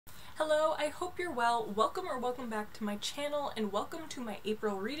Hello, I hope you're well. Welcome back to my channel, and welcome to my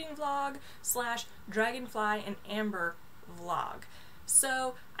April reading vlog / Dragonfly and Amber vlog.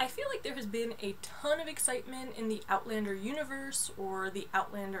 So, I feel like there has been a ton of excitement in the Outlander universe, or the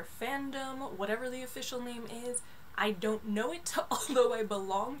Outlander fandom, whatever the official name is. I don't know it, although I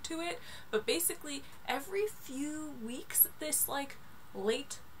belong to it, but basically every few weeks this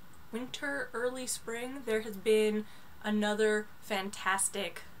late winter, early spring, there has been another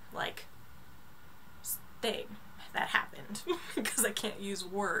fantastic thing that happened because I can't use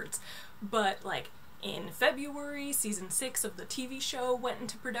words, but in February, season 6 of the TV show went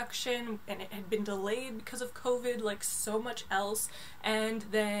into production, and it had been delayed because of COVID like so much else, and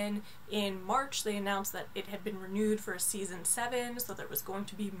then in March they announced that it had been renewed for a season 7, so there was going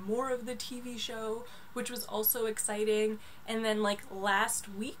to be more of the TV show, which was also exciting. And then last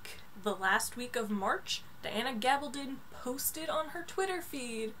week, the last week of March, Diana Gabaldon posted on her Twitter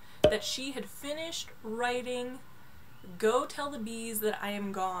feed that she had finished writing Go Tell the Bees That I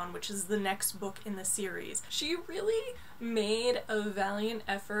Am Gone, which is the next book in the series. She really made a valiant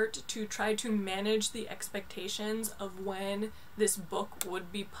effort to try to manage the expectations of when this book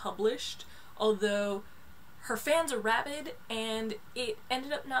would be published, although her fans are rabid and it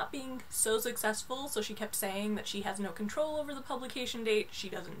ended up not being so successful, so she kept saying that she has no control over the publication date, she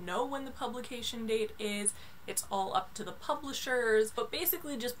doesn't know when the publication date is, it's all up to the publishers, but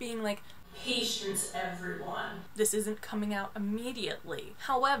basically just being patience, everyone. This isn't coming out immediately.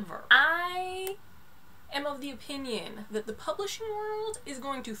 However, I am of the opinion that the publishing world is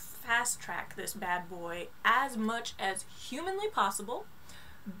going to fast track this bad boy as much as humanly possible,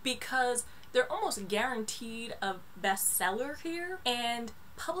 because they're almost guaranteed a bestseller here, and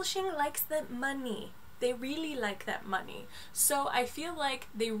publishing likes that money. They really like that money. So I feel like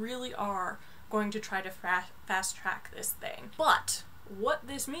they really are going to try to fast track this thing. But what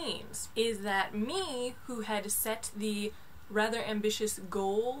this means is that me, who had set the rather ambitious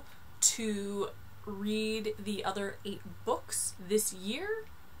goal to read the other 8 books this year,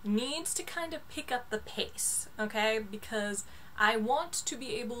 needs to kind of pick up the pace, okay? Because I want to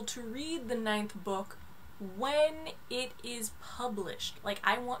be able to read the 9th book when it is published.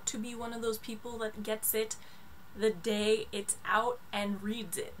 I want to be one of those people that gets it the day it's out and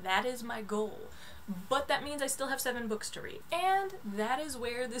reads it. That is my goal. But that means I still have 7 books to read. And that is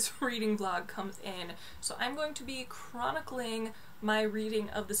where this reading vlog comes in. So I'm going to be chronicling my reading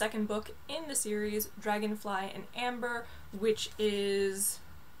of the 2nd book in the series, Dragonfly and Amber, which is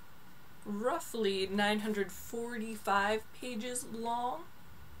roughly 945 pages long.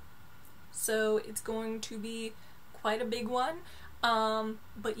 So it's going to be quite a big one.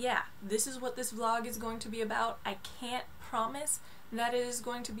 But yeah, this is what this vlog is going to be about. I can't promise that it is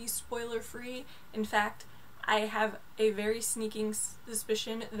going to be spoiler free. In fact, I have a very sneaking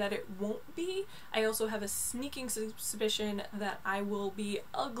suspicion that it won't be. I also have a sneaking suspicion that I will be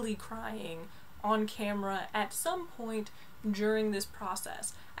ugly crying on camera at some point during this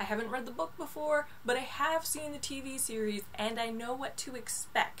process. I haven't read the book before, but I have seen the TV series and I know what to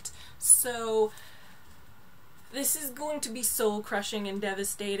expect. So this is going to be soul-crushing and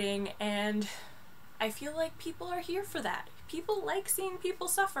devastating, and I feel like people are here for that. People like seeing people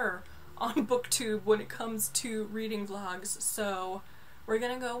suffer on BookTube when it comes to reading vlogs, so we're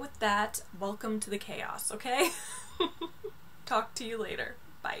gonna go with that. Welcome to the chaos, okay? Talk to you later.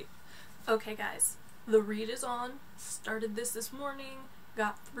 Bye. Okay guys, the read is on. Started this morning,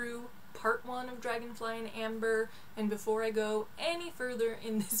 got through part 1 of Dragonfly and Amber, and before I go any further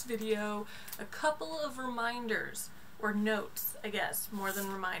in this video, a couple of reminders, or notes, I guess, more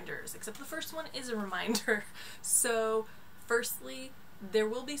than reminders, except the first one is a reminder. So, firstly, there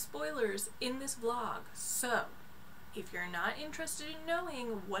will be spoilers in this vlog, so if you're not interested in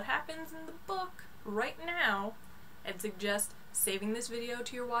knowing what happens in the book right now, I'd suggest saving this video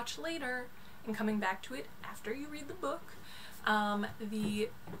to your watch later and coming back to it after you read the book.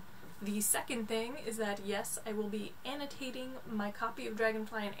 The second thing is that, yes, I will be annotating my copy of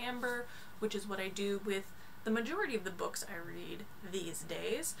Dragonfly and Amber, which is what I do with the majority of the books I read these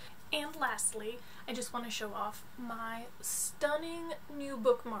days. And lastly, I just want to show off my stunning new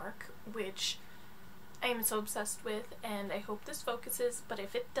bookmark, which I am so obsessed with, and I hope this focuses, but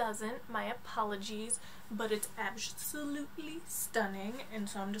if it doesn't, my apologies, but it's absolutely stunning, and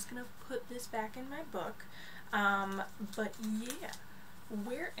so I'm just gonna put this back in my book. But yeah,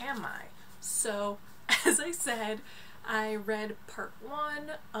 where am I? So, as I said, I read part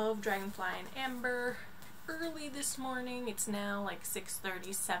 1 of Dragonfly and Amber early this morning. It's now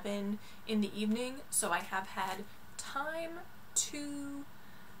 6:37 in the evening, so I have had time to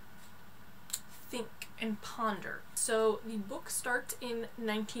think and ponder. So the book starts in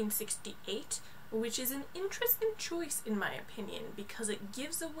 1968, which is an interesting choice in my opinion because it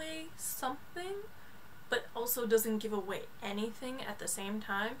gives away something but also doesn't give away anything at the same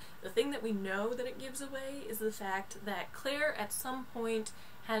time. The thing that we know that it gives away is the fact that Claire at some point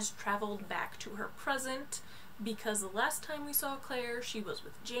has traveled back to her present, because the last time we saw Claire she was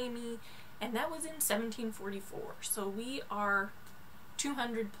with Jamie, and that was in 1744. So we are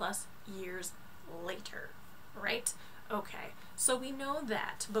 200 plus years later, right? Okay, so we know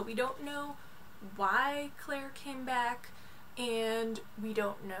that, but we don't know why Claire came back, and we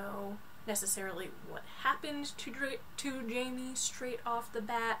don't know necessarily what happened to Jamie straight off the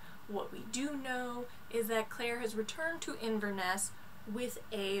bat. What we do know is that Claire has returned to Inverness with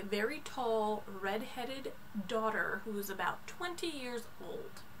a very tall, red-headed daughter who is about 20 years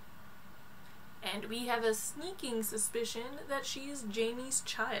old. And we have a sneaking suspicion that she is Jamie's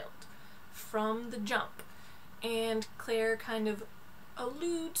child from the jump. And Claire kind of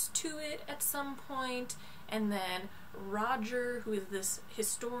alludes to it at some point, and then Roger, who is this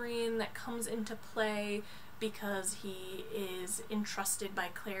historian that comes into play because he is entrusted by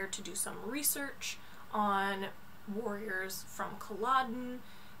Claire to do some research on warriors from Culloden,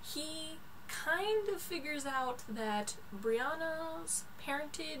 he kind of figures out that Brianna's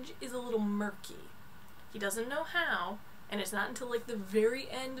parentage is a little murky. He doesn't know how, and it's not until like the very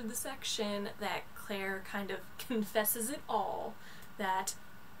end of the section that Claire kind of confesses it all, that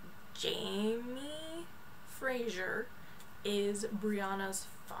Jamie Fraser is Brianna's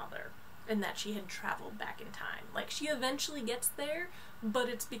father, and that she had traveled back in time. Like, she eventually gets there, but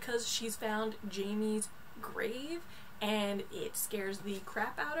it's because she's found Jamie's grave, and it scares the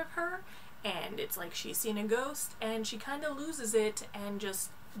crap out of her, and it's like she's seen a ghost, and she kind of loses it and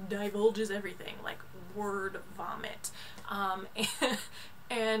just divulges everything, like word vomit.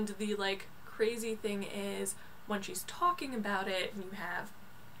 And the like crazy thing is, when she's talking about it, and you have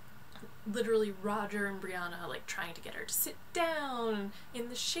literally Roger and Brianna like trying to get her to sit down in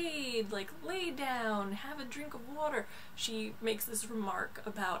the shade, like lay down, have a drink of water, she makes this remark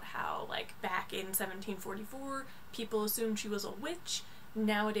about how like back in 1744 people assumed she was a witch.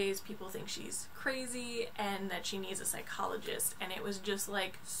 Nowadays people think she's crazy and that she needs a psychologist, and it was just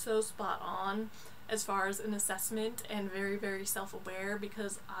like so spot on as far as an assessment, and very, very self-aware,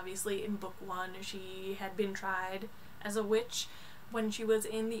 because obviously in book 1 she had been tried as a witch when she was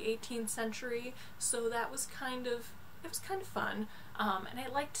in the 18th century, so that was kind of, it was kind of fun, and I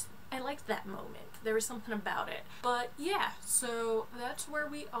liked that moment. There was something about it. But yeah, so that's where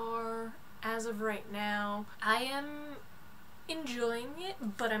we are as of right now. I am enjoying it,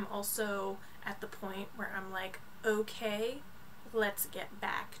 but I'm also at the point where I'm like, okay, let's get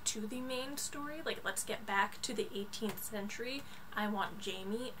back to the main story, like let's get back to the 18th century. I want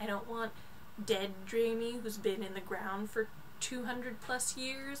Jamie. I don't want dead Jamie who's been in the ground for 200 plus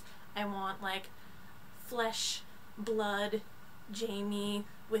years. I want like flesh, blood Jamie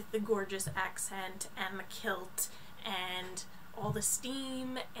with the gorgeous accent and the kilt and all the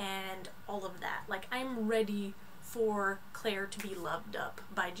steam and all of that. Like, I'm ready for Claire to be loved up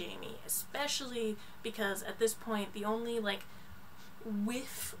by Jamie, especially because at this point the only like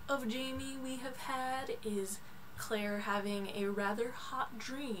whiff of Jamie we have had is Claire having a rather hot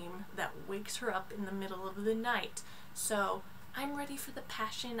dream that wakes her up in the middle of the night. So I'm ready for the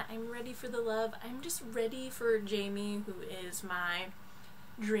passion, I'm ready for the love, I'm just ready for Jamie, who is my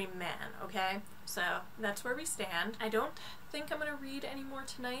dream man, okay? So that's where we stand. I don't think I'm gonna read any more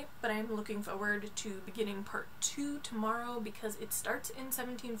tonight, but I'm looking forward to beginning part 2 tomorrow, because it starts in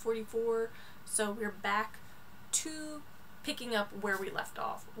 1744, so we're back to picking up where we left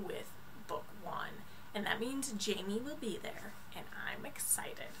off with book 1. And that means Jamie will be there, and I'm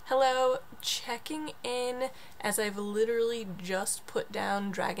excited. Hello, checking in as I've literally just put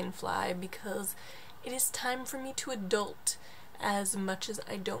down Dragonfly because it is time for me to adult, as much as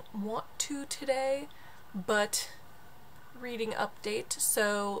I don't want to today, but reading update.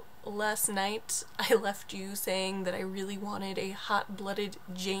 So last night I left you saying that I really wanted a hot-blooded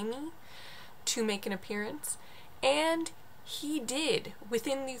Jamie to make an appearance, and he did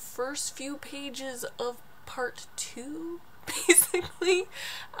within the first few pages of part 2, basically,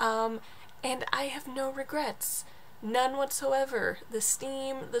 and I have no regrets. None whatsoever. The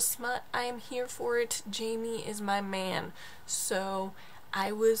steam, the smut, I am here for it. Jamie is my man. So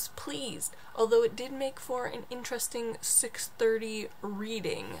I was pleased. Although it did make for an interesting 6:30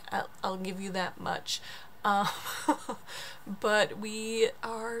 reading. I'll give you that much. But we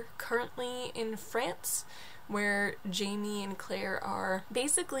are currently in France, where Jamie and Claire are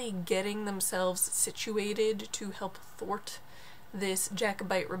basically getting themselves situated to help thwart this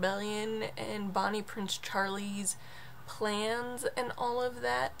Jacobite rebellion and Bonnie Prince Charlie's plans and all of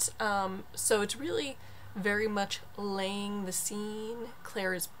that. So it's really very much laying the scene.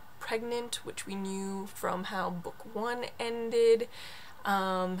 Claire is pregnant, which we knew from how book 1 ended.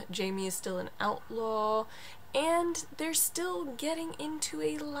 Jamie is still an outlaw, and they're still getting into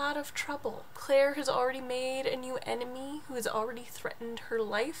a lot of trouble. Claire has already made a new enemy who has already threatened her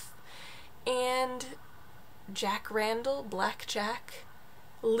life, and Jack Randall, Black Jack,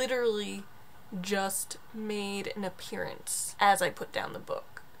 literally just made an appearance as I put down the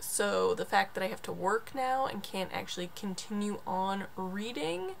book. So the fact that I have to work now and can't actually continue on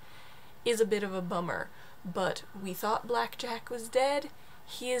reading is a bit of a bummer. But we thought Black Jack was dead.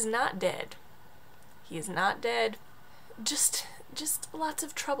 He is not dead. He is not dead. Just lots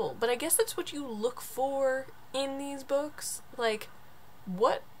of trouble. But I guess that's what you look for in these books. Like,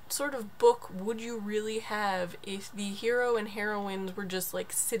 what sort of book would you really have if the hero and heroines were just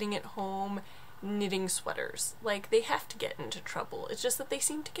like sitting at home knitting sweaters? Like, they have to get into trouble. It's just that they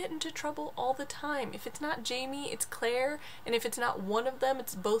seem to get into trouble all the time. If it's not Jamie, it's Claire, and if it's not one of them,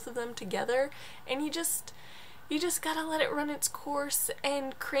 it's both of them together, and you just gotta let it run its course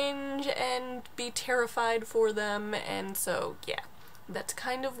and cringe and be terrified for them. And so yeah, that's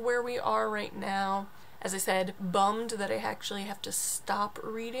kind of where we are right now. As I said, bummed that I actually have to stop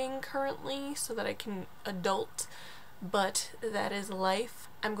reading currently so that I can adult, but that is life.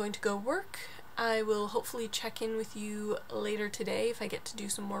 I'm going to go work. I will hopefully check in with you later today if I get to do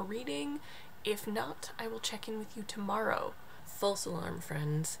some more reading. If not, I will check in with you tomorrow. False alarm,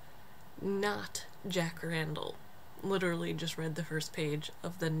 friends. Not Jack Randall. Literally just read the first page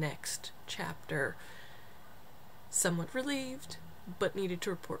of the next chapter. Somewhat relieved, but needed to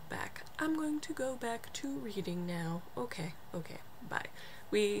report back. I'm going to go back to reading now. Okay, bye.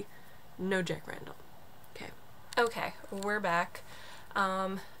 We know Jack Randall. Okay, we're back.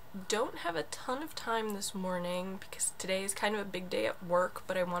 Don't have a ton of time this morning because today is kind of a big day at work,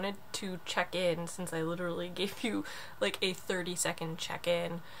 but I wanted to check in since I literally gave you like a 30-second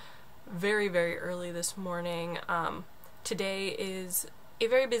check-in very, very early this morning. Today is a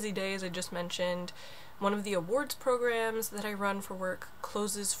very busy day, as I just mentioned. One of the awards programs that I run for work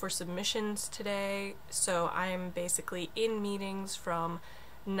closes for submissions today, so I'm basically in meetings from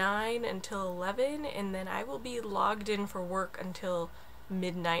 9 until 11, and then I will be logged in for work until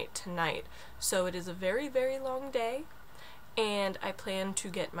midnight tonight. So it is a very, very long day, and I plan to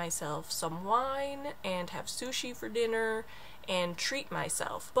get myself some wine and have sushi for dinner and treat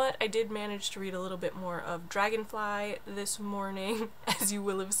myself. But I did manage to read a little bit more of Dragonfly this morning, as you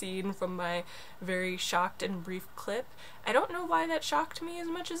will have seen from my very shocked and brief clip. I don't know why that shocked me as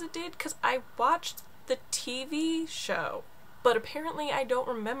much as it did, because I watched the TV show, but apparently I don't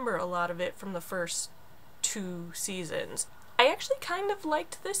remember a lot of it from the first 2 seasons. I actually kind of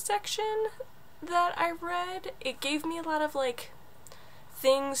liked this section that I read. It gave me a lot of like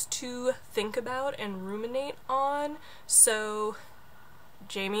things to think about and ruminate on. So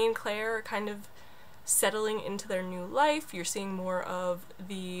Jamie and Claire are kind of settling into their new life. You're seeing more of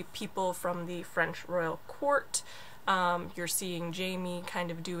the people from the French royal court. You're seeing Jamie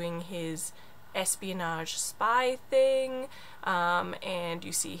kind of doing his espionage spy thing, and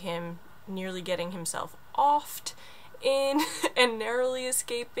you see him nearly getting himself offed in and narrowly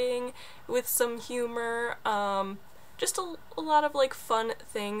escaping with some humor. Just a lot of like fun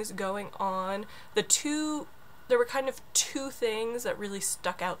things going on. There were kind of 2 things that really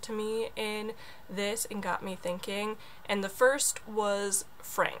stuck out to me in this and got me thinking, and the first was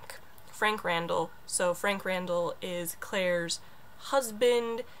Frank Randall. So Frank Randall is Claire's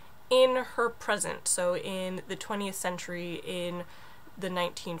husband in her present, so in the 20th century, in the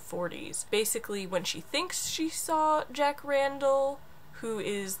 1940s. Basically, when she thinks she saw Jack Randall, who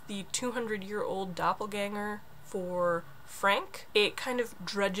is the 200-year-old doppelganger for Frank, it kind of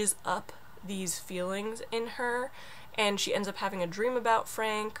dredges up these feelings in her, and she ends up having a dream about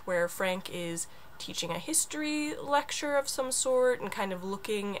Frank, where Frank is teaching a history lecture of some sort and kind of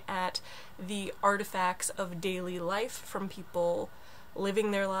looking at the artifacts of daily life from people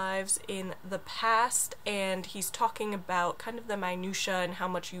living their lives in the past, and he's talking about kind of the minutiae and how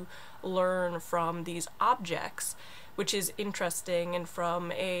much you learn from these objects, which is interesting. And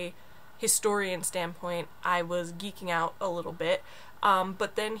from a historian standpoint, I was geeking out a little bit.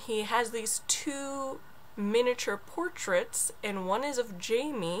 But then he has these 2 miniature portraits, and one is of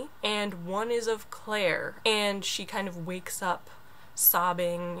Jamie and one is of Claire, and she kind of wakes up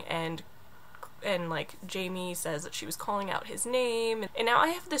sobbing, and like Jamie says that she was calling out his name. And now I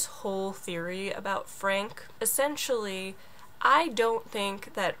have this whole theory about Frank. Essentially, I don't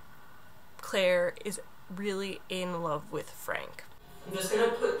think that Claire is really in love with Frank. I'm just gonna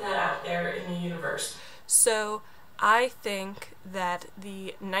put that out there in the universe. So I think that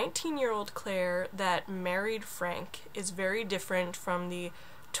the 19-year-old Claire that married Frank is very different from the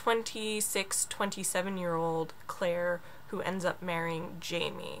 26, 27-year-old Claire who ends up marrying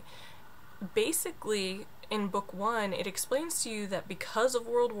Jamie. Basically, in book 1, it explains to you that because of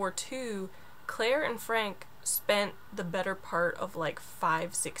World War II, Claire and Frank spent the better part of like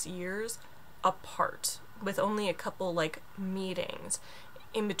 5-6 years apart, with only a couple like meetings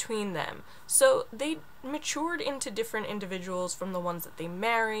in between them. So they matured into different individuals from the ones that they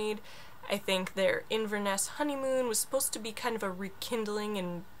married. I think their Inverness honeymoon was supposed to be kind of a rekindling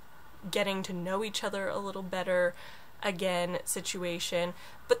and getting to know each other a little better again situation.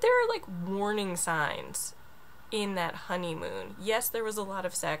 But there are like warning signs in that honeymoon. Yes, there was a lot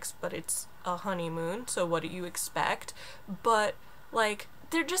of sex, but it's a honeymoon, so what do you expect? But like,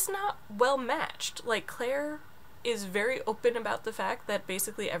 they're just not well matched. Like, Claire is very open about the fact that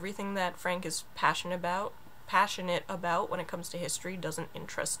basically everything that Frank is passionate about when it comes to history doesn't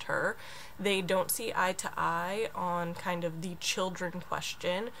interest her. They don't see eye to eye on kind of the children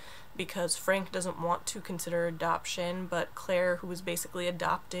question, because Frank doesn't want to consider adoption, but Claire, who was basically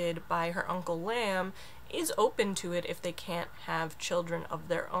adopted by her Uncle Lamb, is open to it if they can't have children of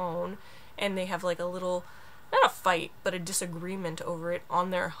their own. And they have like a little, not a fight, but a disagreement over it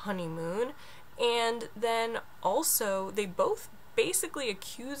on their honeymoon. And then also they both basically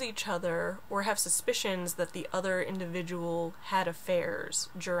accuse each other or have suspicions that the other individual had affairs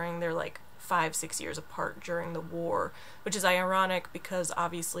during their like 5-6 years apart during the war, which is ironic because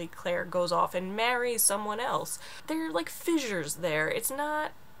obviously Claire goes off and marries someone else. There are like fissures there. It's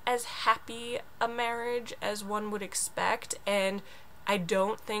not as happy a marriage as one would expect, and I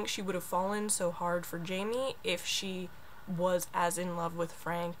don't think she would have fallen so hard for Jamie if she was as in love with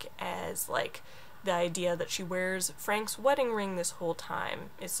Frank as like the idea that she wears Frank's wedding ring this whole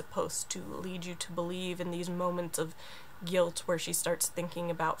time is supposed to lead you to believe in these moments of guilt where she starts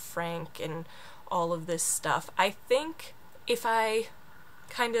thinking about Frank and all of this stuff. I think if I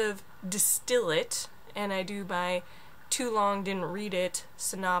kind of distill it and I do my too long didn't read it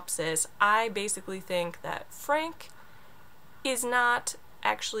synopsis, I basically think that Frank is not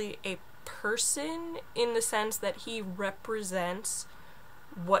actually a person in the sense that he represents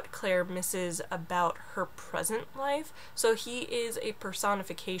what Claire misses about her present life. So he is a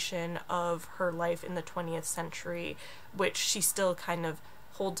personification of her life in the 20th century, which she still kind of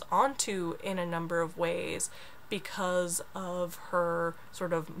holds on to in a number of ways because of her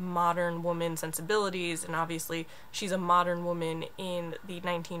sort of modern woman sensibilities. And obviously she's a modern woman in the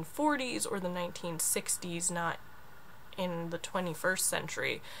 1940s or the 1960s, not in the 21st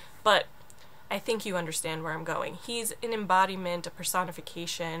century. But I think you understand where I'm going. He's an embodiment, a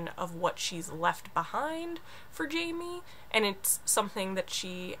personification of what she's left behind for Jamie, and it's something that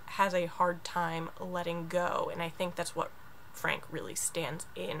she has a hard time letting go, and I think that's what Frank really stands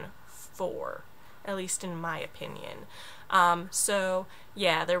in for, at least in my opinion. So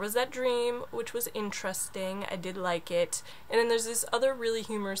yeah, there was that dream, which was interesting. I did like it. And then there's this other really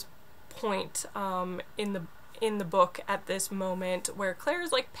humorous point in the book at this moment where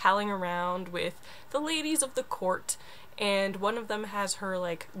Claire's like palling around with the ladies of the court, and one of them has her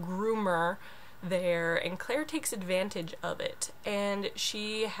like groomer there, and Claire takes advantage of it, and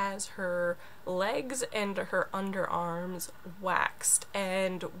she has her legs and her underarms waxed,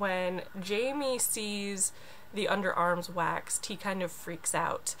 and when Jamie sees the underarms waxed, he kind of freaks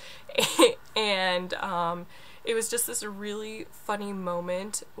out. And it was just this really funny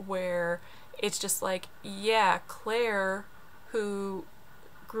moment where it's just like, yeah, Claire, who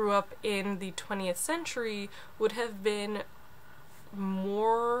grew up in the 20th century, would have been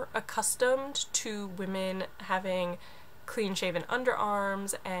more accustomed to women having clean-shaven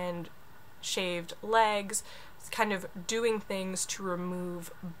underarms and shaved legs, kind of doing things to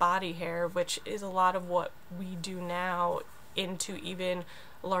remove body hair, which is a lot of what we do now into even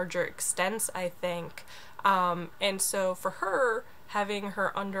larger extents, I think. And so for her, having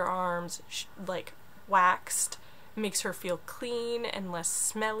her underarms like waxed makes her feel clean and less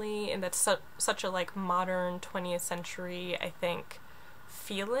smelly, and that's such a like modern 20th century, I think,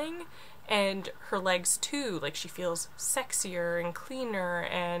 feeling. And her legs too, like she feels sexier and cleaner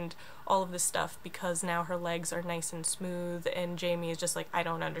and all of this stuff because now her legs are nice and smooth, and Jamie is just like, I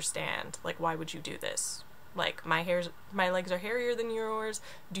don't understand, like, why would you do this? Like, my legs are hairier than yours,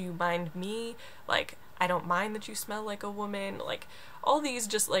 do you mind me? Like, I don't mind that you smell like a woman. Like, all these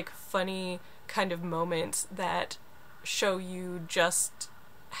just like funny kind of moments that show you just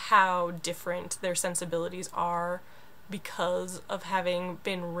how different their sensibilities are because of having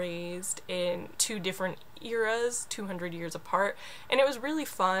been raised in two different eras, 200 years apart, and it was really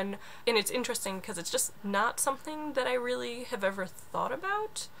fun, and it's interesting because it's just not something that I really have ever thought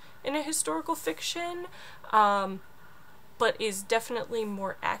about in a historical fiction, but is definitely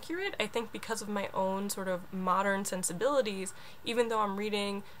more accurate, I think, because of my own sort of modern sensibilities. Even though I'm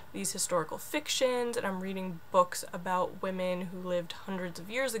reading these historical fictions and I'm reading books about women who lived hundreds of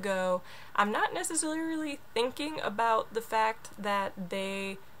years ago, I'm not necessarily thinking about the fact that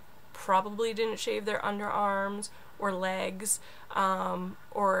they probably didn't shave their underarms or legs,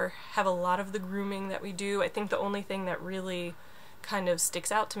 or have a lot of the grooming that we do. I think the only thing that really kind of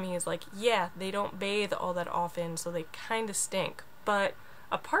sticks out to me is like, yeah, they don't bathe all that often, so they kind of stink. But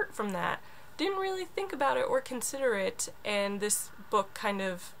apart from that, didn't really think about it or consider it, and this book kind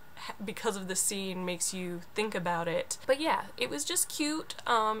of, because of the scene, makes you think about it. But yeah, it was just cute.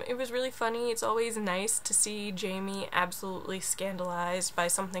 It was really funny. It's always nice to see Jamie absolutely scandalized by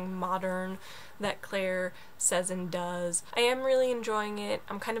something modern that Claire says and does. I am really enjoying it.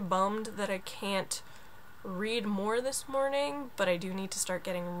 I'm kind of bummed that I can't read more this morning, but I do need to start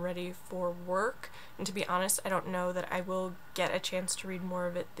getting ready for work, and to be honest, I don't know that I will get a chance to read more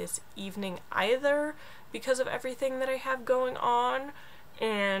of it this evening either, because of everything that I have going on.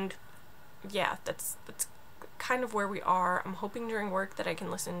 And yeah, that's kind of where we are. I'm hoping during work that I can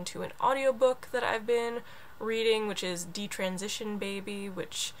listen to an audiobook that I've been reading, which is Detransition Baby,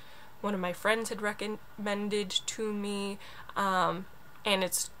 which one of my friends had recommended to me, and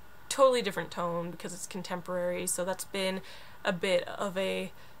it's totally different tone because it's contemporary, so that's been a bit of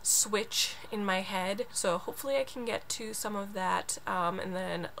a switch in my head. So hopefully I can get to some of that, and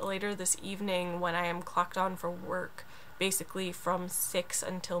then later this evening when I am clocked on for work, basically from 6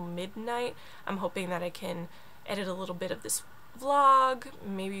 until midnight, I'm hoping that I can edit a little bit of this vlog,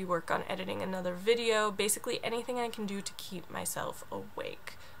 maybe work on editing another video, basically anything I can do to keep myself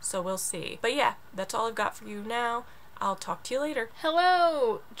awake. So we'll see. But yeah, that's all I've got for you now. I'll talk to you later.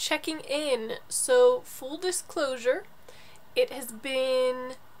 Hello! Checking in. So, full disclosure, it has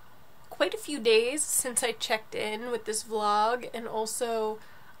been quite a few days since I checked in with this vlog, and also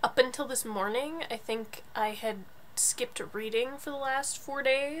up until this morning, I think I had skipped reading for the last 4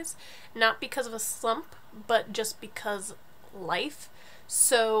 days, not because of a slump, but just because life.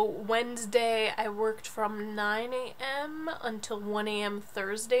 So Wednesday I worked from 9 a.m. until 1 a.m.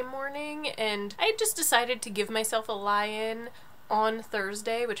 Thursday morning, and I just decided to give myself a lie-in on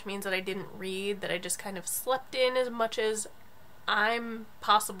Thursday, which means that I didn't read, that I just kind of slept in as much as I'm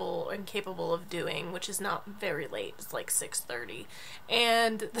possible and capable of doing, which is not very late, it's like 6:30,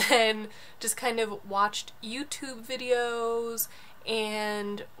 and then just kind of watched YouTube videos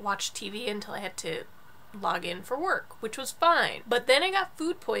and watched TV until I had to log in for work, which was fine. But then I got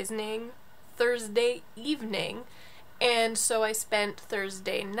food poisoning Thursday evening, and so I spent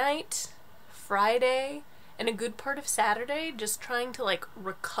Thursday night, Friday, and a good part of Saturday just trying to like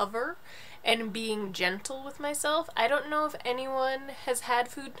recover and being gentle with myself. I don't know if anyone has had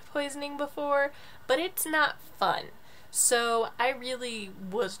food poisoning before, but it's not fun. So I really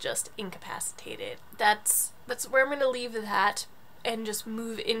was just incapacitated. That's where I'm going to leave that and just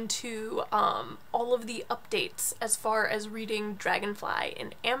move into all of the updates as far as reading Dragonfly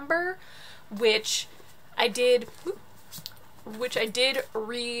and Amber, which I did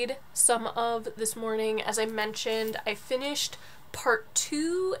read some of this morning. As I mentioned, I finished part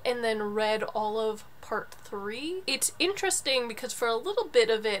 2 and then read all of part 3. It's interesting because for a little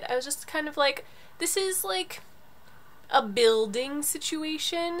bit of it, I was just kind of like, this is like a building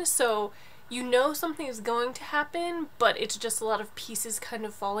situation, so you know something is going to happen, but it's just a lot of pieces kind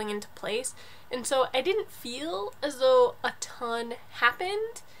of falling into place. And so I didn't feel as though a ton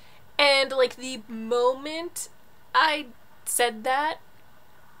happened. And like the moment I said that,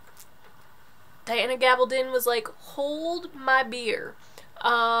 Diana Gabaldon was like, hold my beer.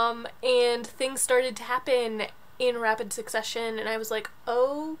 And things started to happen in rapid succession, and I was like,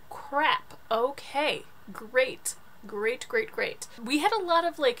 oh crap, okay, great. We had a lot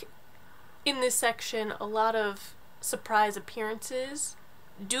of like, in this section, a lot of surprise appearances.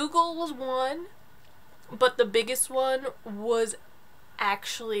 Dougal was one, but the biggest one was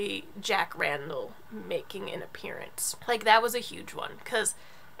actually Jack Randall making an appearance. Like, that was a huge one, because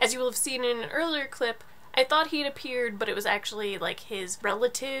as you will have seen in an earlier clip, I thought he had appeared, but it was actually like his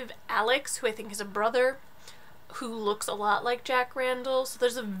relative, Alex, who I think is a brother, who looks a lot like Jack Randall. So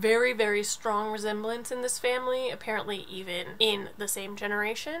there's a very, very strong resemblance in this family, apparently even in the same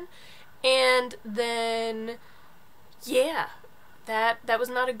generation. And then, yeah, that was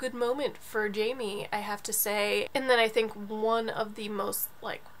not a good moment for Jamie, I have to say. And then I think one of the most,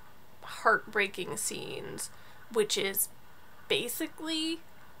 like, heartbreaking scenes which is basically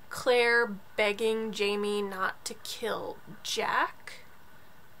Claire begging Jamie not to kill Jack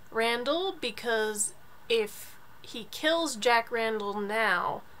Randall, because if he kills Jack Randall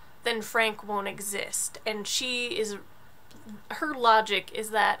now, then Frank won't exist. And her logic is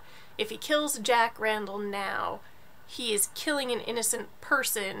that if he kills Jack Randall now, he is killing an innocent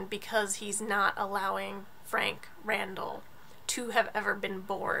person because he's not allowing Frank Randall to have ever been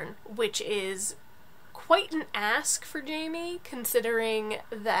born, which is quite an ask for Jamie, considering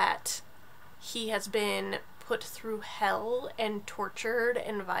that he has been put through hell and tortured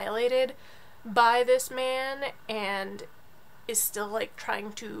and violated by this man, and is still like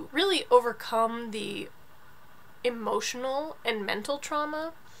trying to really overcome the emotional and mental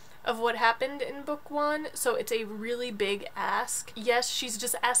trauma of what happened in book 1. So it's a really big ask. Yes, she's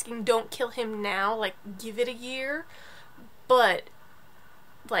just asking don't kill him now, like give it a year, but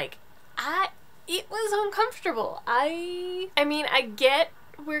like it was uncomfortable. I mean, I get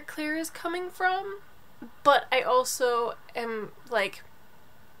where Claire is coming from, but I also am like,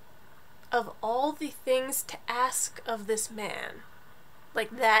 of all the things to ask of this man,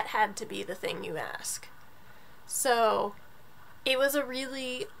 like that had to be the thing you ask. So it was a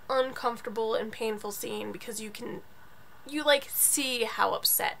really uncomfortable and painful scene because you like see how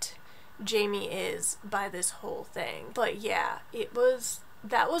upset Jamie is by this whole thing. But yeah,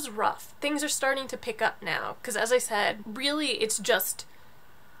 that was rough. Things are starting to pick up now, because as I said, really it's just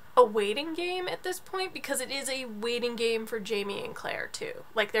a waiting game at this point, because it is a waiting game for Jamie and Claire too.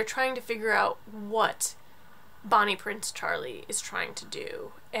 Like, they're trying to figure out what Bonnie Prince Charlie is trying to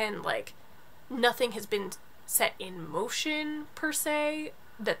do, and like nothing has been set in motion per se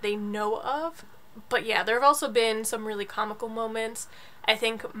that they know of. But yeah, there have also been some really comical moments. I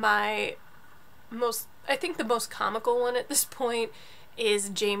think the most comical one at this point is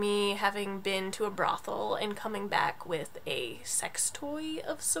Jamie having been to a brothel and coming back with a sex toy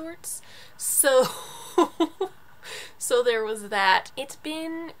of sorts. So there was that. It's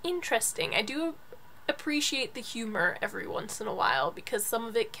been interesting. I do appreciate the humor every once in a while, because some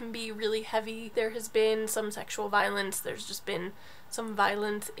of it can be really heavy. There has been some sexual violence. There's just been some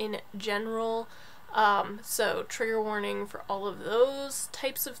violence in general. So trigger warning for all of those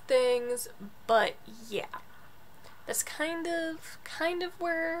types of things. But yeah, that's kind of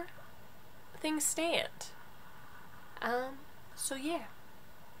where things stand. So yeah.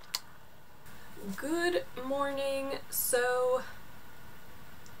 Good morning. So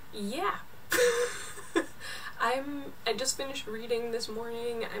yeah. I just finished reading this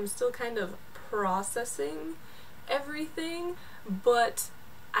morning. I'm still kind of processing everything, but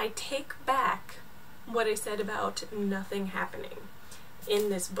I take back what I said about nothing happening in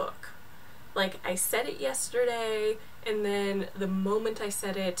this book. Like, I said it yesterday, and then the moment I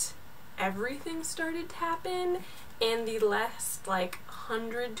said it, everything started to happen in the last, like,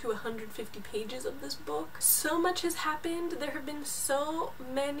 100 to 150 pages of this book. So much has happened. There have been so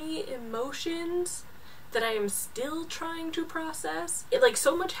many emotions that I am still trying to process.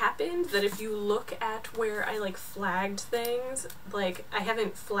 So much happened that if you look at where I, like, flagged things, like, I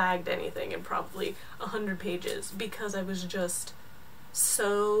haven't flagged anything in probably 100 pages because I was just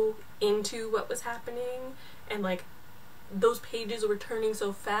so into what was happening, and, like, those pages were turning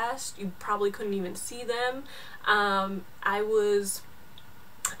so fast you probably couldn't even see them. I was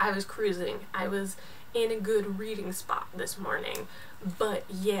cruising. I was in a good reading spot this morning. But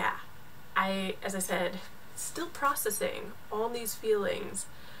yeah, as I said, still processing all these feelings.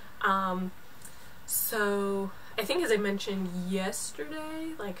 So I think, as I mentioned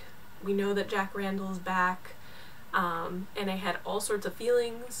yesterday, like, we know that Jack Randall's back. And I had all sorts of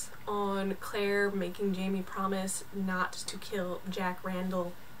feelings on Claire making Jamie promise not to kill Jack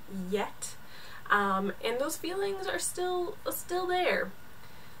Randall yet. And those feelings are still there.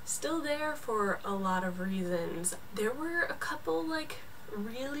 Still there for a lot of reasons. There were a couple, like,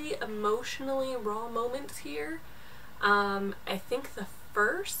 really emotionally raw moments here. I think the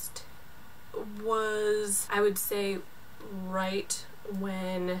first was, I would say, right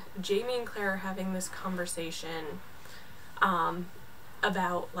when Jamie and Claire are having this conversation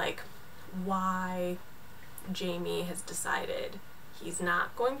about, like, why Jamie has decided he's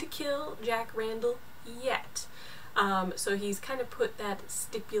not going to kill Jack Randall yet. So he's kind of put that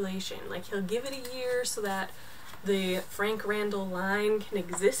stipulation, like, he'll give it a year so that the Frank Randall line can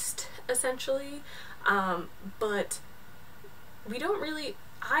exist, essentially. But we don't really,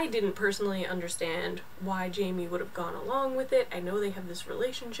 I didn't personally understand why Jamie would have gone along with it. I know they have this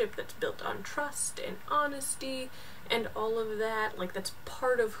relationship that's built on trust and honesty and all of that. Like, that's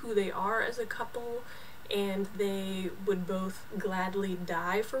part of who they are as a couple. and they would both gladly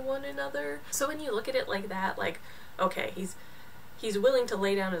die for one another. So when you look at it like that, like, okay, he's willing to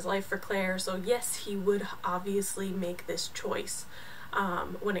lay down his life for Claire, so yes, he would obviously make this choice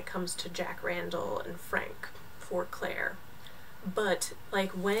when it comes to Jack Randall and Frank for Claire. But,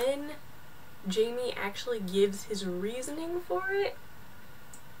 like, when Jamie actually gives his reasoning for it,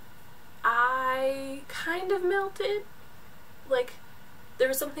 I kind of melted. Like, there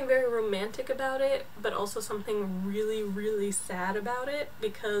was something very romantic about it, but also something really, really sad about it,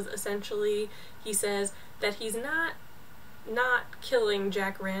 because essentially he says that he's not killing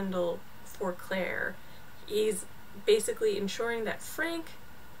Jack Randall for Claire. He's basically ensuring that Frank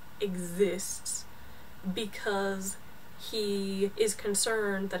exists because he is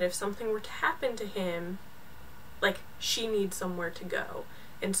concerned that if something were to happen to him, like, she needs somewhere to go.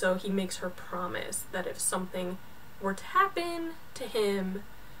 And so he makes her promise that if something were to happen to him,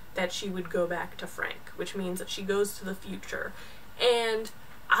 that she would go back to Frank, which means that she goes to the future. And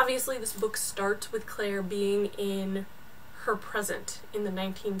obviously this book starts with Claire being in her present in the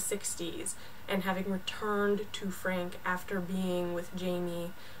 1960s and having returned to Frank after being with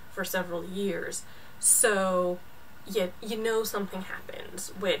Jamie for several years. So you know something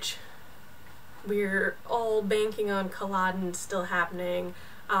happens, which we're all banking on Culloden still happening,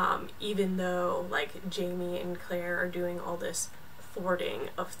 even though, like, Jamie and Claire are doing all this thwarting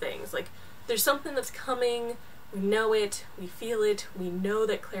of things. Like, there's something that's coming, we know it, we feel it, we know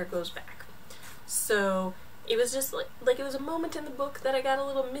that Claire goes back. So it was just like it was a moment in the book that I got a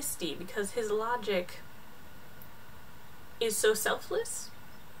little misty, because his logic is so selfless,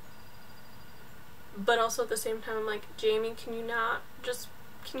 but also at the same time I'm like, Jamie, can you not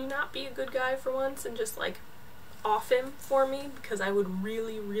be a good guy for once and just, like, off him for me, because I would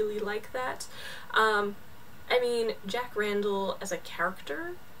really, really like that. I mean, Jack Randall as a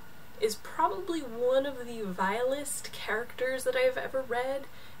character is probably one of the vilest characters that I've ever read,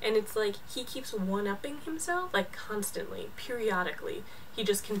 and it's like he keeps one-upping himself, like, constantly, periodically. He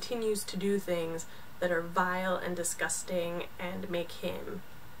just continues to do things that are vile and disgusting and make him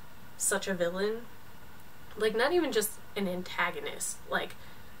such a villain. Like, not even just an antagonist, like,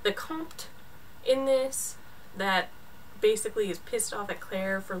 the Comte in this that basically is pissed off at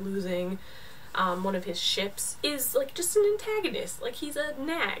Claire for losing one of his ships is, like, just an antagonist. Like, he's a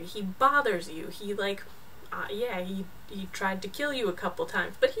nag. He bothers you. He, like, yeah, he tried to kill you a couple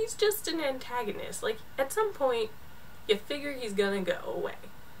times, but he's just an antagonist. Like, at some point, you figure he's gonna go away.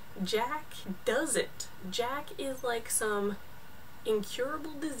 Jack doesn't. Jack is like some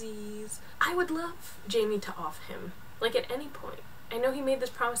incurable disease. I would love Jamie to off him, like, at any point. I know he made this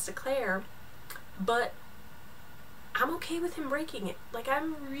promise to Claire, but I'm okay with him breaking it. Like, I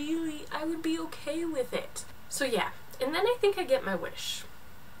would be okay with it. So yeah, and then I think I get my wish,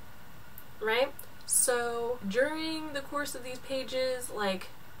 right? So during the course of these pages, like,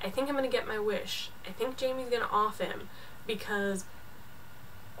 I think I'm gonna get my wish. I think Jamie's gonna off him, because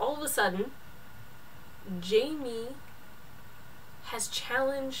all of a sudden, Jamie has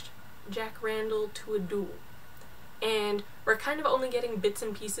challenged Jack Randall to a duel. And we're kind of only getting bits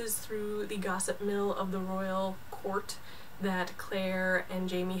and pieces through the gossip mill of the royal court that Claire and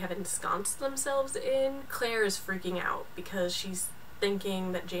Jamie have ensconced themselves in. Claire is freaking out because she's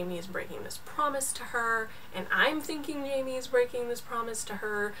thinking that Jamie is breaking this promise to her, and I'm thinking Jamie is breaking this promise to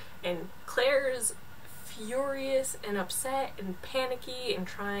her, and Claire is furious and upset and panicky and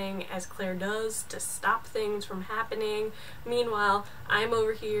trying, as Claire does, to stop things from happening. Meanwhile, I'm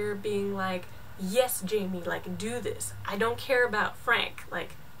over here being like, yes, Jamie, like, do this. I don't care about Frank.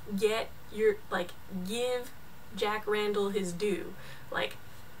 Like, give Jack Randall his due. Like,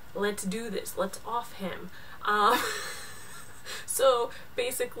 let's do this. Let's off him. So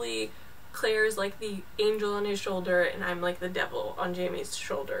basically, Claire's like the angel on his shoulder, and I'm like the devil on Jamie's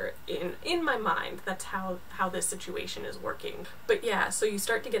shoulder in my mind. That's how this situation is working. But yeah, so you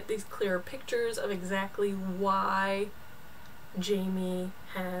start to get these clearer pictures of exactly why Jamie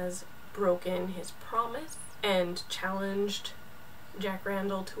has broken his promise and challenged Jack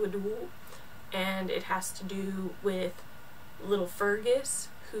Randall to a duel, and it has to do with little Fergus,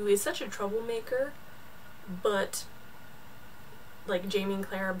 who is such a troublemaker, but like Jamie and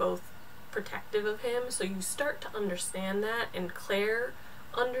Claire are both protective of him, so you start to understand that, and Claire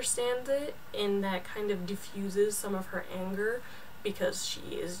understands it, and that kind of diffuses some of her anger because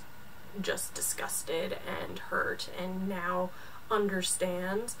she is just disgusted and hurt and now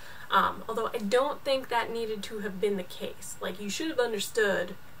understands. Although I don't think that needed to have been the case. Like, you should have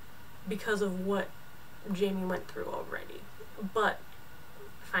understood because of what Jamie went through already. But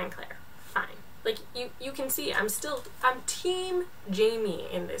fine, Claire, fine. Like, you can see I'm team Jamie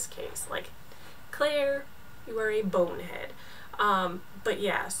in this case. Like, Claire, you are a bonehead. But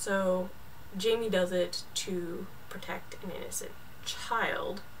yeah, so Jamie does it to protect an innocent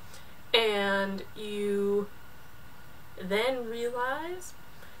child, and you then realize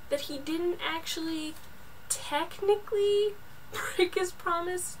that he didn't actually technically break his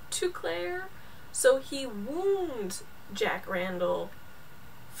promise to Claire, so he wounds Jack Randall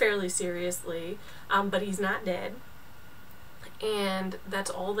fairly seriously, but he's not dead. And that's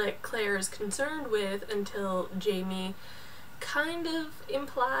all that Claire is concerned with until Jamie kind of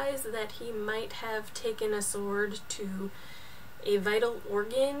implies that he might have taken a sword to a vital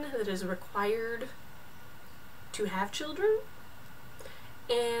organ that is required to have children.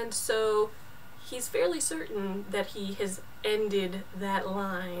 And so he's fairly certain that he has ended that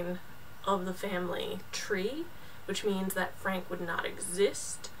line of the family tree, which means that Frank would not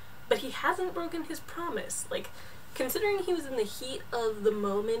exist. But he hasn't broken his promise. Like, considering he was in the heat of the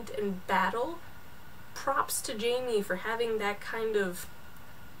moment and battle, props to Jamie for having that kind of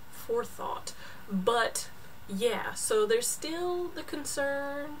forethought. But yeah, so there's still the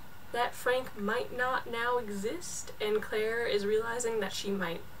concern that Frank might not now exist, and Claire is realizing that she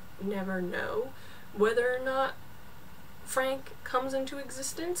might never know whether or not Frank comes into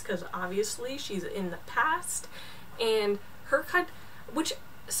existence, because obviously she's in the past, and her which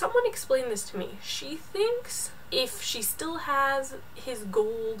someone explained this to me. She thinks if she still has his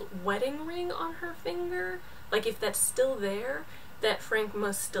gold wedding ring on her finger, like if that's still there, that Frank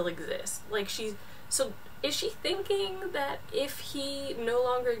must still exist. Like so is she thinking that if he no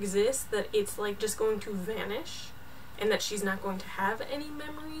longer exists, that it's like just going to vanish, and that she's not going to have any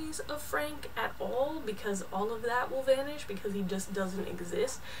memories of Frank at all because all of that will vanish because he just doesn't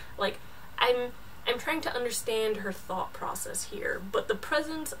exist? Like, I'm trying to understand her thought process here, but the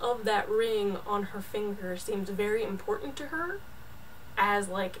presence of that ring on her finger seems very important to her as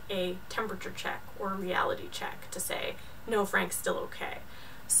like a temperature check or a reality check to say, no, Frank's still okay.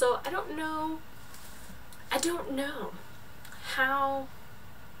 So I don't know how,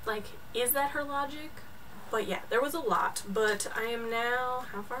 like, is that her logic? But yeah, there was a lot, but I am now,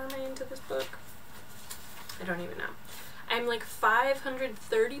 how far am I into this book? I don't even know. I'm like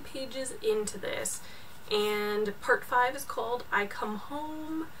 530 pages into this, and part 5 is called I Come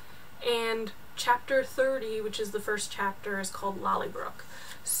Home, and chapter 30, which is the first chapter, is called Lollybrook.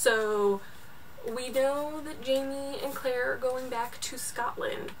 So we know that Jamie and Claire are going back to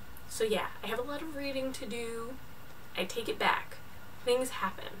Scotland. So yeah, I have a lot of reading to do. I take it back. Things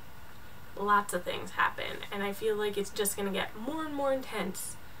happen. Lots of things happen, and I feel like it's just gonna get more and more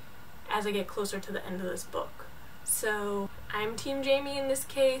intense as I get closer to the end of this book. So I'm Team Jamie in this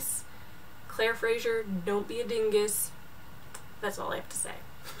case. Claire Fraser, don't be a dingus. That's all I have to say.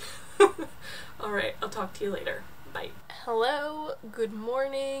 Alright, I'll talk to you later. Bye. Hello, good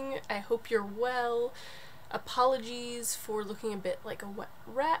morning. I hope you're well. Apologies for looking a bit like a wet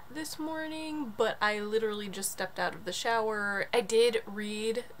rat this morning, but I literally just stepped out of the shower. I did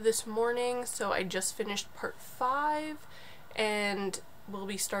read this morning, so I just finished part 5, and we'll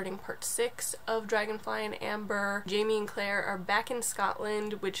be starting part 6 of Dragonfly and Amber. Jamie and Claire are back in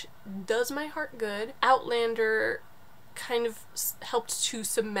Scotland, which does my heart good. Outlander kind of helped to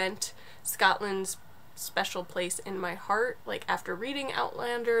cement Scotland's special place in my heart. Like, after reading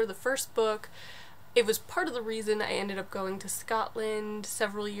Outlander, the first book, it was part of the reason I ended up going to Scotland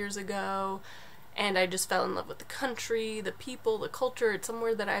several years ago, and I just fell in love with the country, the people, the culture. It's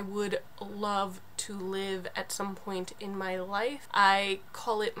somewhere that I would love to live at some point in my life. I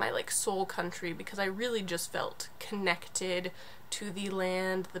call it my, like, soul country because I really just felt connected to the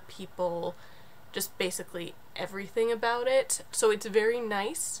land, the people, just basically everything about it. So it's very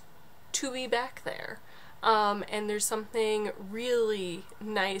nice to be back there. And there's something really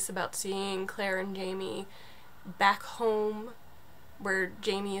nice about seeing Claire and Jamie back home, where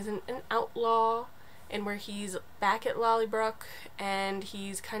Jamie isn't an outlaw, and where he's back at Lollybrook, and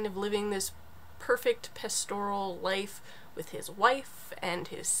he's kind of living this perfect pastoral life with his wife, and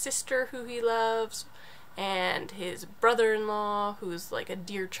his sister who he loves, and his brother-in-law who's like a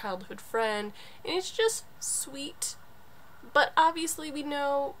dear childhood friend, and it's just sweet. But obviously we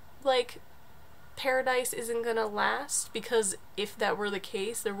know, like, paradise isn't gonna last, because if that were the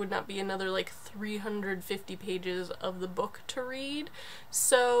case, there would not be another like 350 pages of the book to read.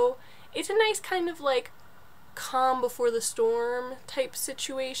 So it's a nice kind of like calm before the storm type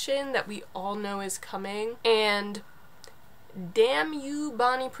situation that we all know is coming. And damn you,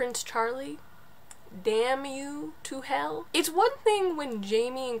 Bonnie Prince Charlie, damn you to hell. It's one thing when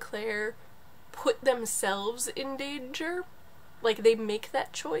Jamie and Claire put themselves in danger, like they make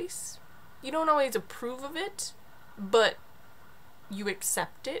that choice. You don't always approve of it, but you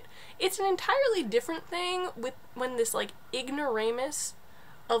accept it. It's an entirely different thing with when this like ignoramus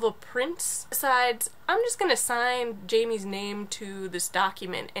of a prince decides, I'm just gonna sign Jaime's name to this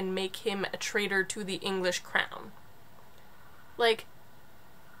document and make him a traitor to the English crown. Like,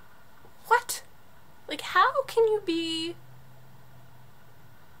 what? Like, how can you be...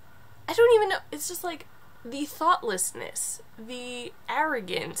 I don't even know. It's just like the thoughtlessness, the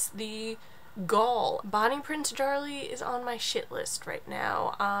arrogance, the gall. Bonnie Prince Charlie is on my shit list right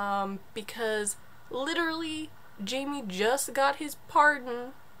now, because literally Jaime just got his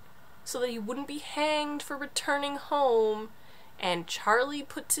pardon so that he wouldn't be hanged for returning home, and Charlie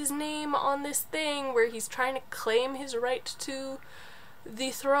puts his name on this thing where he's trying to claim his right to the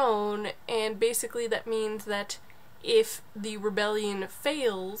throne, and basically that means that if the rebellion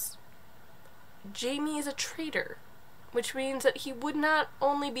fails, Jaime is a traitor, which means that he would not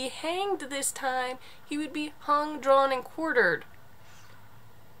only be hanged this time, he would be hung, drawn, and quartered.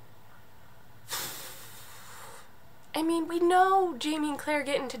 I mean, we know Jaime and Claire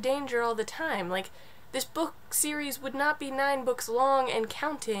get into danger all the time. Like, this book series would not be 9 books long and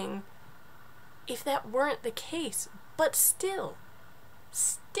counting if that weren't the case. But still,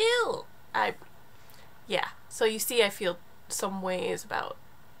 yeah. So you see, I feel some ways about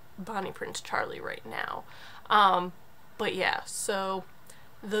Bonnie Prince Charlie right now. But yeah, so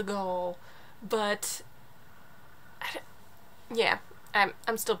the goal. But yeah,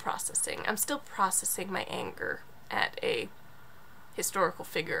 I'm still processing. I'm still processing my anger at a historical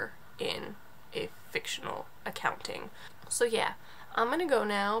figure in a fictional accounting. So yeah, I'm gonna go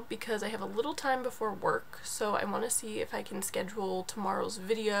now because I have a little time before work, so I want to see if I can schedule tomorrow's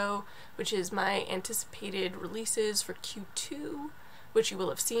video, which is my anticipated releases for Q2, which you will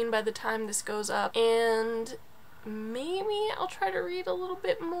have seen by the time this goes up, and maybe I'll try to read a little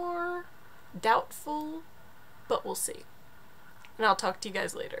bit more. Doubtful, but we'll see. And I'll talk to you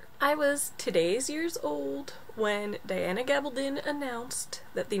guys later. I was today's years old when Diana Gabaldon announced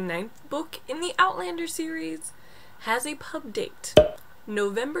that the 9th book in the Outlander series has a pub date,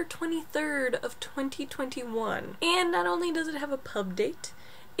 November 23rd of 2021. And not only does it have a pub date,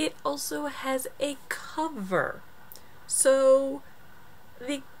 it also has a cover. So,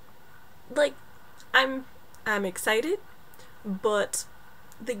 I'm excited, but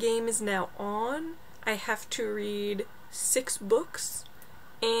the game is now on. I have to read 6 books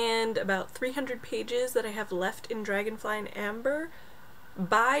and about 300 pages that I have left in Dragonfly and Amber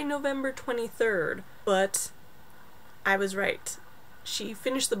by November 23rd, but I was right. She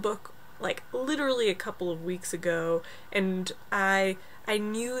finished the book like literally a couple of weeks ago, and I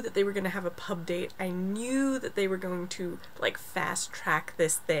knew that they were going to have a pub date. I knew that they were going to like fast track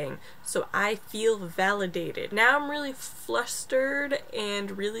this thing, so I feel validated. Now I'm really flustered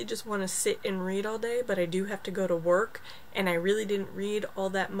and really just want to sit and read all day, but I do have to go to work, and I really didn't read all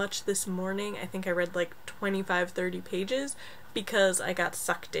that much this morning. I think I read like 25-30 pages because I got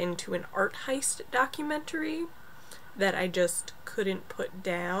sucked into an art heist documentary that I just couldn't put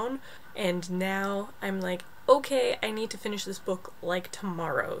down, and now I'm like, okay, I need to finish this book like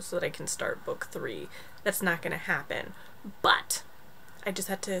tomorrow so that I can start book 3. That's not gonna happen. But I just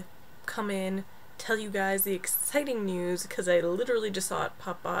had to come in, tell you guys the exciting news, because I literally just saw it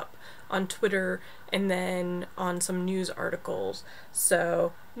pop up on Twitter and then on some news articles.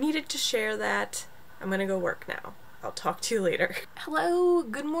 So, needed to share that. I'm gonna go work now. I'll talk to you later. Hello,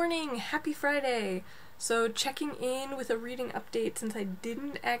 good morning, happy Friday. So checking in with a reading update since I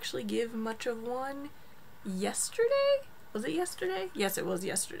didn't actually give much of one yesterday? Was it yesterday? Yes, it was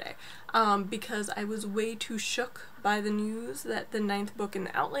yesterday. Because I was way too shook by the news that the 9th book in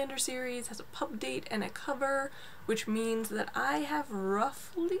the Outlander series has a pub date and a cover, which means that I have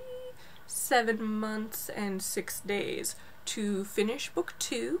roughly 7 months and 6 days to finish book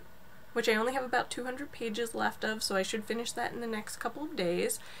 2, which I only have about 200 pages left of, so I should finish that in the next couple of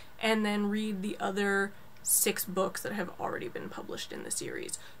days, and then read the other 6 books that have already been published in the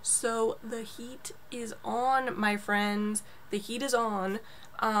series. So the heat is on, my friends. The heat is on.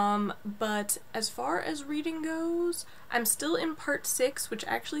 But as far as reading goes, I'm still in part 6, which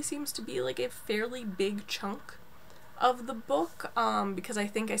actually seems to be like a fairly big chunk of the book, because I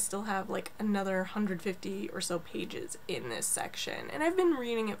think I still have like another 150 or so pages in this section, and I've been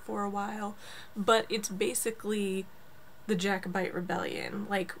reading it for a while, but it's basically the Jacobite Rebellion.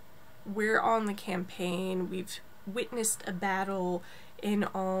 Like, we're on the campaign, we've witnessed a battle in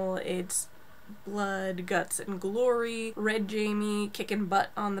all its blood, guts, and glory, Red Jaime kicking butt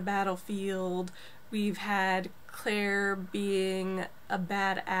on the battlefield, we've had Claire being a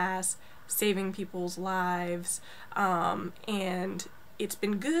badass, saving people's lives, and it's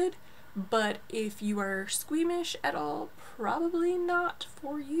been good, but if you are squeamish at all, probably not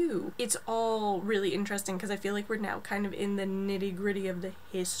for you. It's all really interesting because I feel like we're now kind of in the nitty-gritty of the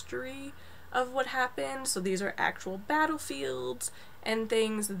history of what happened. So these are actual battlefields and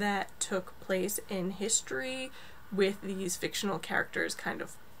things that took place in history with these fictional characters kind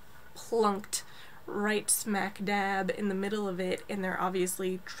of plunked right smack dab in the middle of it, and they're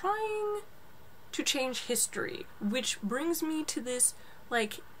obviously trying to change history, which brings me to this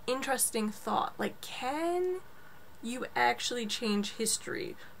like interesting thought, like, can you actually change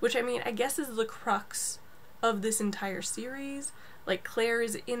history? Which, I mean, I guess is the crux of this entire series. Like, Claire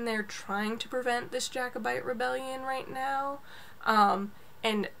is in there trying to prevent this Jacobite rebellion right now,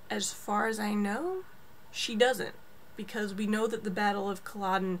 and as far as I know, she doesn't, because we know that the Battle of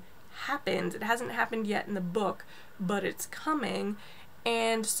Culloden happened. It hasn't happened yet in the book, but it's coming,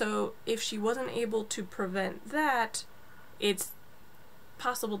 and so if she wasn't able to prevent that, it's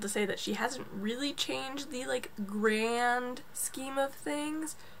possible to say that she hasn't really changed the, like, grand scheme of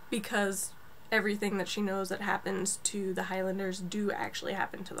things, because everything that she knows that happens to the Highlanders do actually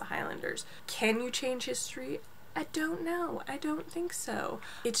happen to the Highlanders. Can you change history? I don't know. I don't think so.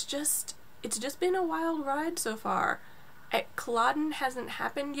 It's just been a wild ride so far. Culloden hasn't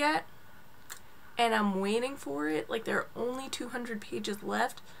happened yet, and I'm waiting for it. Like, there are only 200 pages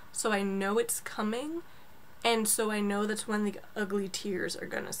left, so I know it's coming, and so I know that's when the ugly tears are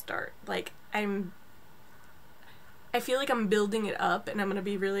gonna start. Like, I feel like I'm building it up, and I'm gonna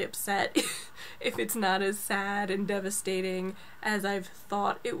be really upset if it's not as sad and devastating as I've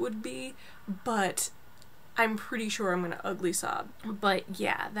thought it would be, but I'm pretty sure I'm gonna ugly sob. But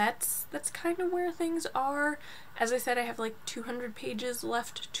yeah, that's kind of where things are. As I said, I have like 200 pages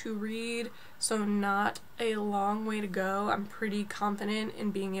left to read, so not a long way to go. I'm pretty confident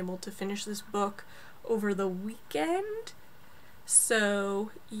in being able to finish this book over the weekend.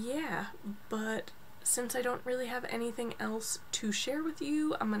 So yeah, but since I don't really have anything else to share with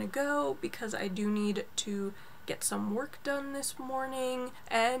you, I'm gonna go because I do need to get some work done this morning,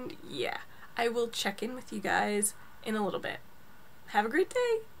 and yeah, I will check in with you guys in a little bit. Have a great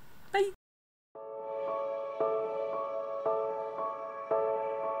day! Bye!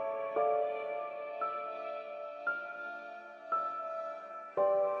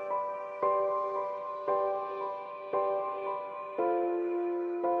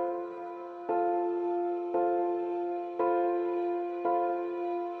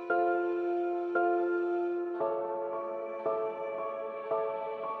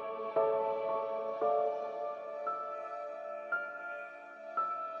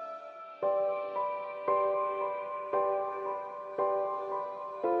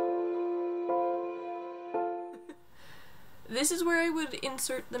 This is where I would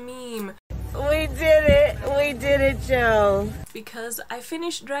insert the meme. We did it, Joe. Because I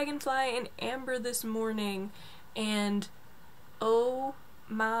finished Dragonfly and Amber this morning, and oh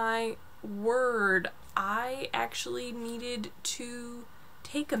my word, I actually needed to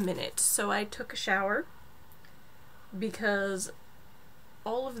take a minute. So I took a shower, because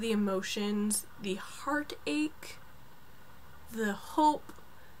all of the emotions, the heartache, the hope,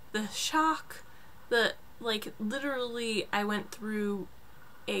 the shock, literally, I went through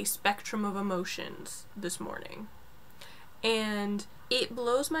a spectrum of emotions this morning. And it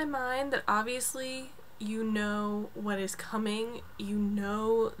blows my mind that obviously you know what is coming. You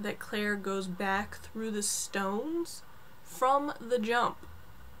know that Claire goes back through the stones from the jump.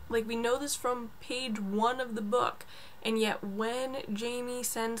 Like, we know this from page 1 of the book. And yet when Jamie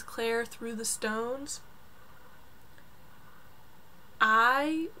sends Claire through the stones,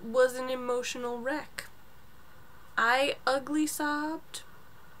 I was an emotional wreck. I ugly sobbed,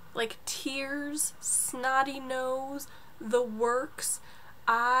 like tears, snotty nose, the works.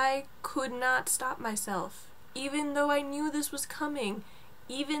 I could not stop myself. Even though I knew this was coming,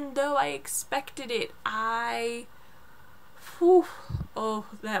 even though I expected it, oh,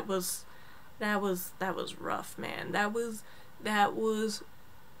 that was rough, man. That was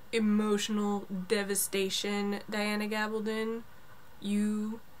emotional devastation. Diana Gabaldon,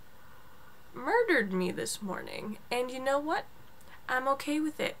 you murdered me this morning, and you know what? I'm okay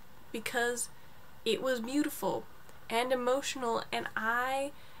with it, because it was beautiful and emotional, and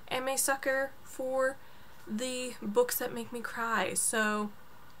I am a sucker for the books that make me cry. So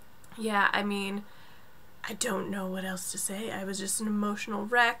yeah, I mean, I don't know what else to say. I was just an emotional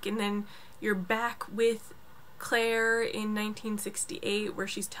wreck, and then you're back with Claire in 1968, where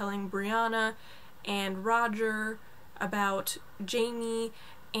she's telling Brianna and Roger about Jamie,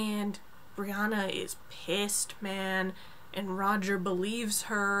 and Brianna is pissed, man, and Roger believes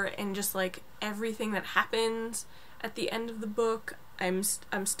her, and just like everything that happens at the end of the book,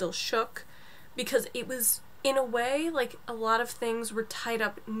 I'm still shook because it was, in a way, like, a lot of things were tied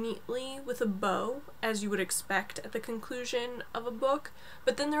up neatly with a bow, as you would expect at the conclusion of a book,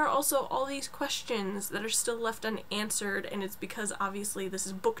 but then there are also all these questions that are still left unanswered, and it's because obviously this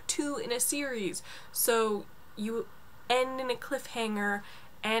is book 2 in a series, so you end in a cliffhanger,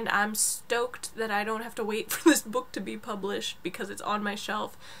 and I'm stoked that I don't have to wait for this book to be published because it's on my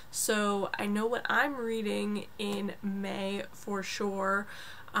shelf, so I know what I'm reading in May for sure,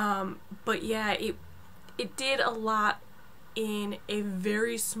 but yeah, it did a lot in a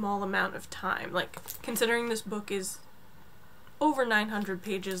very small amount of time. Like, considering this book is over 900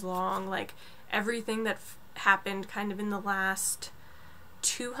 pages long, like, everything that happened kind of in the last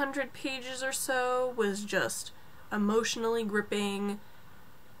 200 pages or so was just emotionally gripping,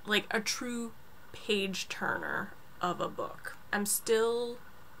 like a true page turner of a book. I'm still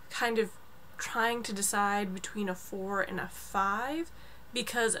kind of trying to decide between a 4 and a 5,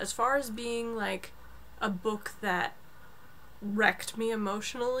 because as far as being like a book that wrecked me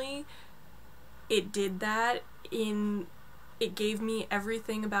emotionally, it did that. It gave me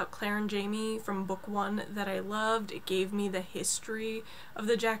everything about Claire and Jamie from book 1 that I loved. It gave me the history of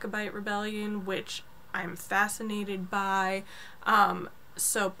the Jacobite Rebellion, which I'm fascinated by.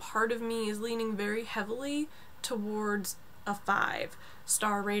 So part of me is leaning very heavily towards a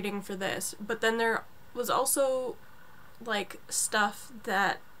 5-star rating for this. But then there was also like stuff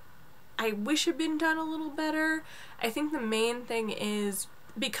that I wish had been done a little better. I think the main thing is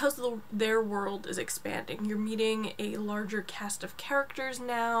because their world is expanding. You're meeting a larger cast of characters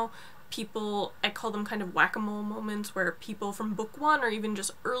now. People, I call them kind of whack-a-mole moments, where people from book 1 or even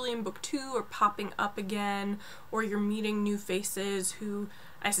just early in book 2 are popping up again, or you're meeting new faces who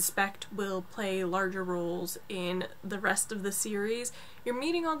I suspect will play larger roles in the rest of the series. You're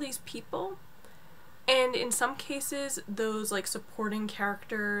meeting all these people, and in some cases those like supporting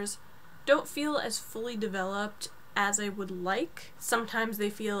characters don't feel as fully developed as I would like. Sometimes they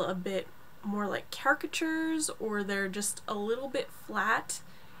feel a bit more like caricatures, or they're just a little bit flat,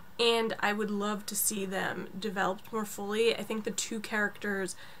 and I would love to see them developed more fully. I think the 2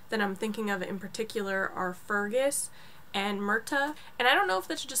 characters that I'm thinking of in particular are Fergus and Myrta, and I don't know if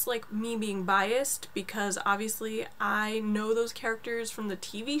that's just like me being biased, because obviously I know those characters from the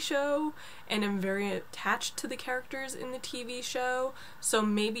TV show and am very attached to the characters in the TV show, so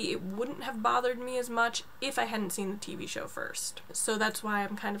maybe it wouldn't have bothered me as much if I hadn't seen the TV show first. So that's why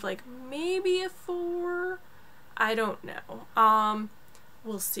I'm kind of like, maybe a 4? I don't know.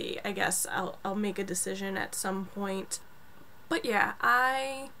 We'll see. I guess I'll make a decision at some point. But yeah,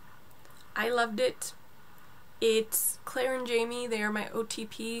 I loved it. It's Claire and Jamie, they are my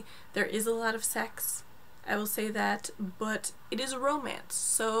OTP. There is a lot of sex, I will say that, but it is a romance,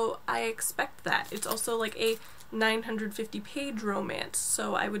 so I expect that. It's also like a 950-page romance,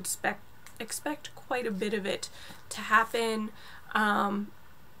 so I would expect quite a bit of it to happen.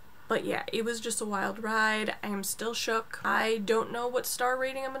 But yeah, it was just a wild ride. I am still shook. I don't know what star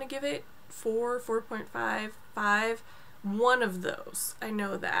rating I'm gonna give it. 4, 4.5, 5. One of those. I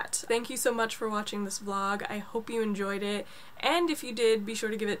know that. Thank you so much for watching this vlog. I hope you enjoyed it. And if you did, be sure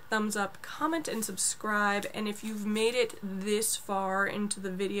to give it a thumbs up, comment, and subscribe. And if you've made it this far into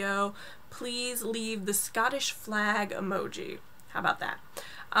the video, please leave the Scottish flag emoji. How about that?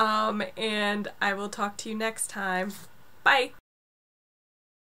 And I will talk to you next time. Bye!